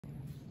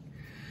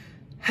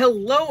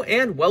Hello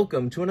and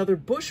welcome to another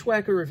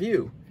Bushwhacker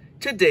review.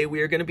 Today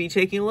we are going to be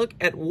taking a look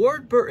at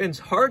Ward Burton's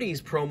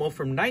Hardee's promo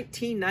from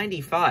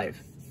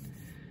 1995.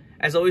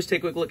 As always,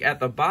 take a quick look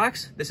at the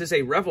box. This is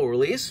a Revell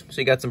release,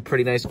 so you got some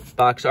pretty nice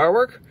box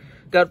artwork.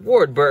 Got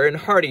Ward Burton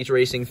Hardee's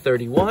Racing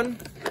 31.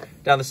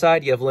 Down the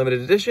side you have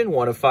limited edition,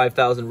 one of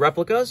 5,000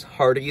 replicas,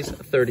 Hardee's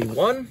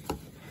 31.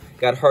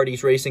 Got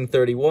Hardee's Racing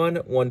 31,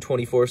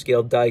 1/24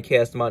 scale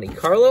Diecast Monte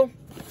Carlo.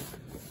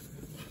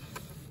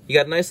 You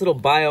got a nice little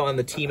bio on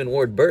the team and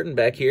Ward Burton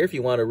back here if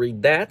you want to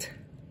read that.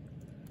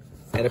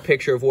 And a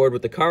picture of Ward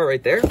with the car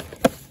right there.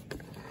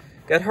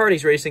 Got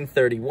Hardee's Racing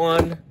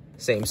 31,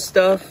 same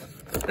stuff.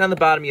 And on the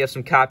bottom you have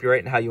some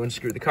copyright and how you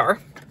unscrew the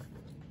car.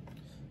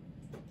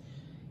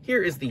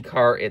 Here is the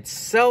car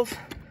itself.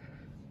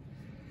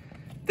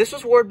 This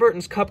was Ward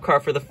Burton's Cup car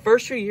for the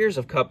first few years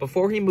of Cup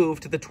before he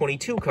moved to the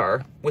 22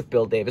 car with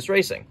Bill Davis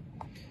Racing.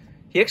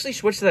 He actually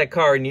switched to that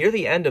car near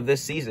the end of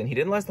this season. He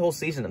didn't last the whole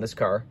season in this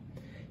car.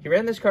 He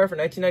ran this car for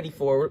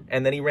 1994,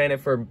 and then he ran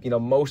it for,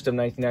 most of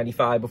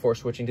 1995 before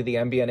switching to the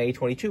MBNA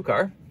 22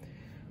 car,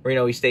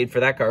 where, he stayed for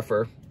that car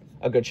for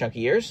a good chunk of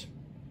years.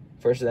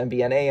 First with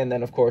MBNA, and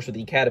then, of course, with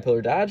the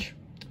Caterpillar Dodge.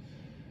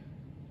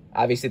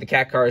 Obviously, the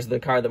Cat car is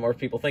the car that more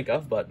people think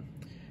of, but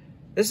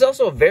this is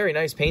also a very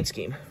nice paint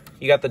scheme.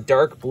 You got the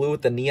dark blue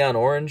with the neon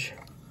orange.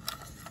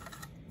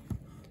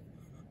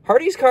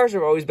 Hardee's cars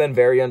have always been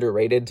very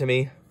underrated to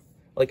me.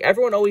 Like,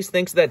 everyone always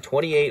thinks that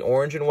 28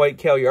 orange and white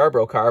Cale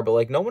Yarborough car,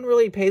 but, no one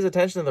really pays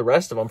attention to the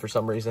rest of them for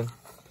some reason.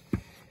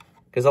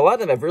 Because a lot of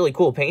them have really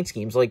cool paint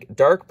schemes. Like,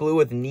 dark blue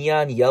with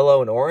neon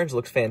yellow and orange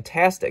looks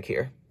fantastic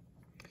here.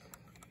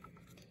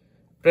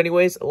 But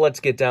anyways, let's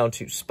get down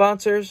to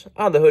sponsors.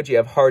 On the hood, you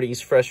have Hardee's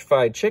Fresh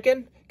Fried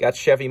Chicken. Got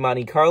Chevy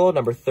Monte Carlo,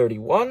 number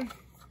 31.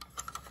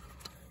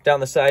 Down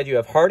the side, you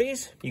have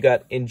Hardee's. You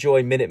got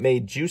Enjoy Minute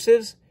Maid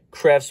Juices.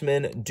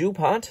 Craftsman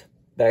DuPont.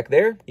 Back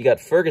there, you got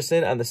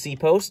Ferguson on the C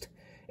post.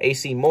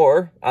 AC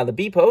Moore on the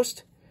B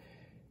post.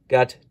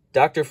 Got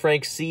Dr.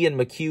 Frank C and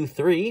McHugh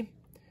 3.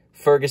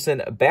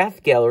 Ferguson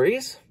Bath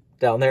Galleries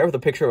down there with a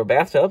picture of a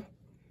bathtub.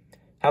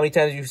 How many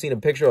times have you seen a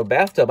picture of a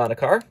bathtub on a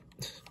car?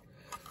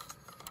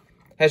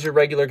 Has your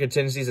regular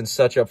contingencies and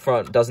such up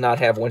front. Does not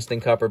have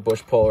Winston Cup or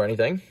Bush Pull or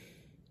anything.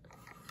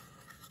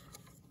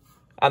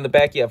 On the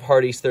back, you have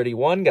Hardee's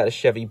 31. Got a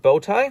Chevy bow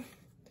tie.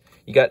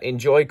 You got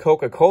Enjoy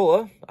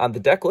Coca-Cola on the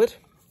decklet.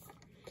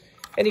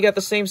 And you got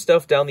the same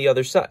stuff down the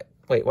other side.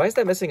 Wait, why is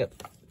that missing?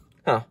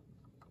 Huh.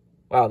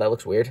 Wow, that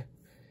looks weird.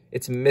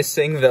 It's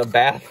missing the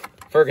Bath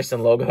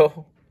Ferguson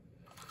logo.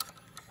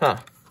 Huh.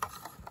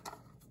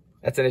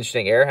 That's an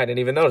interesting error. I didn't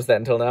even notice that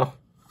until now.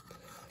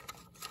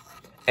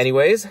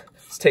 Anyways,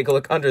 let's take a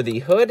look under the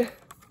hood.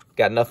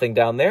 Got nothing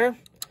down there.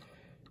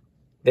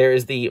 There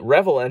is the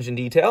Revell engine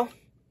detail.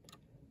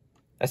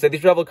 I said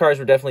these Revell cars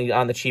were definitely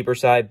on the cheaper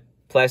side.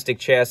 Plastic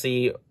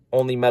chassis,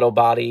 only metal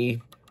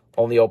body,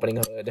 only opening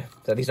hood.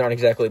 So these aren't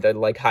exactly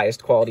the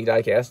highest quality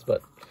diecast,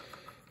 but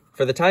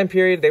for the time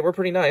period, they were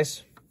pretty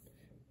nice.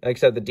 Like I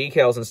said, the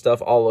decals and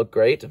stuff all look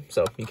great,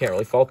 so you can't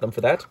really fault them for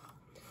that.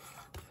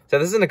 So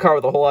this isn't a car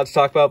with a whole lot to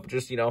talk about, but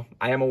just,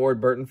 I am a Ward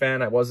Burton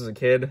fan. I was as a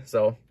kid,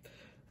 so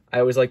I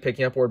always like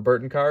picking up Ward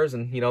Burton cars,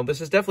 and, this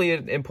is definitely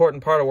an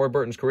important part of Ward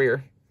Burton's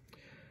career.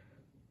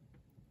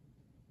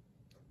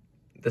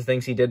 The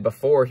things he did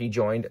before he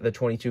joined the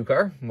 22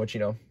 car, which,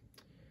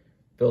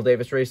 Bill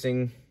Davis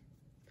Racing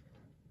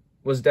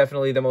was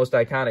definitely the most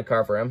iconic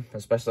car for him,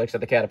 especially, like I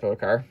said, the Caterpillar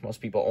car.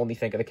 Most people only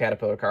think of the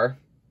Caterpillar car.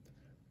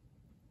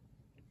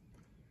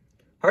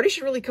 Hardee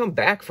should really come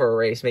back for a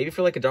race, maybe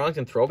for, a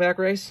Darlington throwback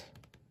race.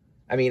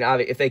 I mean,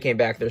 if they came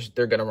back,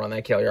 they're going to run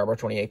that Cale Yarborough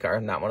 28 car,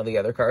 not one of the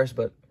other cars,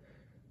 but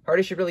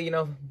Hardee should really,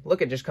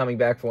 look at just coming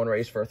back for one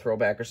race for a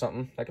throwback or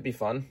something. That could be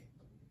fun.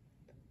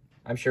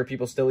 I'm sure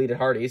people still eat at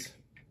Hardee's.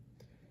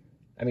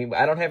 I mean,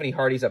 I don't have any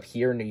Hardee's up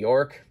here in New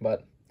York,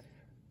 but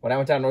when I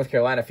went down to North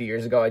Carolina a few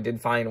years ago, I did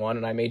find one,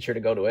 and I made sure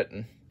to go to it,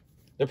 and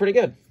they're pretty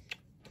good.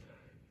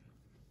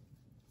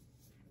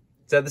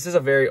 So this is a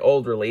very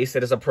old release.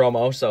 It is a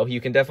promo, so you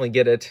can definitely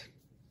get it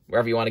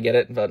wherever you want to get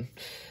it, but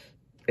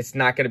it's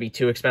not going to be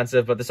too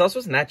expensive. But this also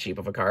isn't that cheap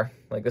of a car.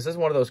 This is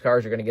one of those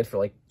cars you're going to get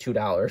for,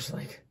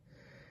 $2.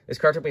 This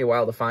car took me a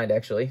while to find,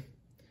 actually.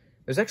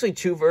 There's actually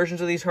two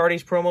versions of these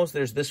Hardee's promos.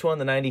 There's this one,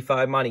 the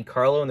 95 Monte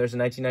Carlo, and there's a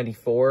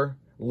 1994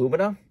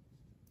 Lumina.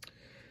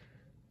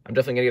 I'm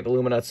definitely going to get the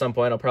Lumina at some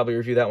point. I'll probably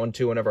review that one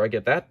too whenever I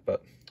get that.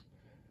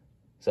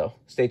 So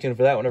stay tuned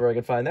for that whenever I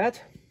can find that.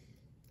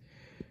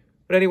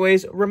 But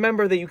anyways,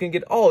 remember that you can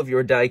get all of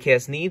your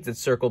diecast needs at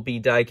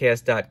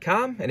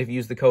CircleBDiecast.com. And if you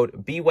use the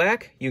code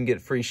BWhack, you can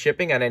get free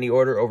shipping on any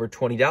order over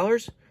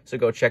 $20. So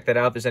go check that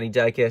out if there's any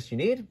diecast you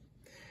need.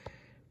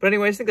 But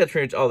anyways, I think that's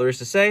pretty much all there is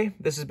to say.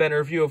 This has been a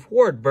review of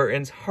Ward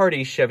Burton's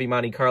Hardee's Chevy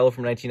Monte Carlo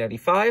from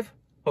 1995.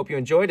 Hope you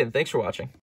enjoyed, and thanks for watching.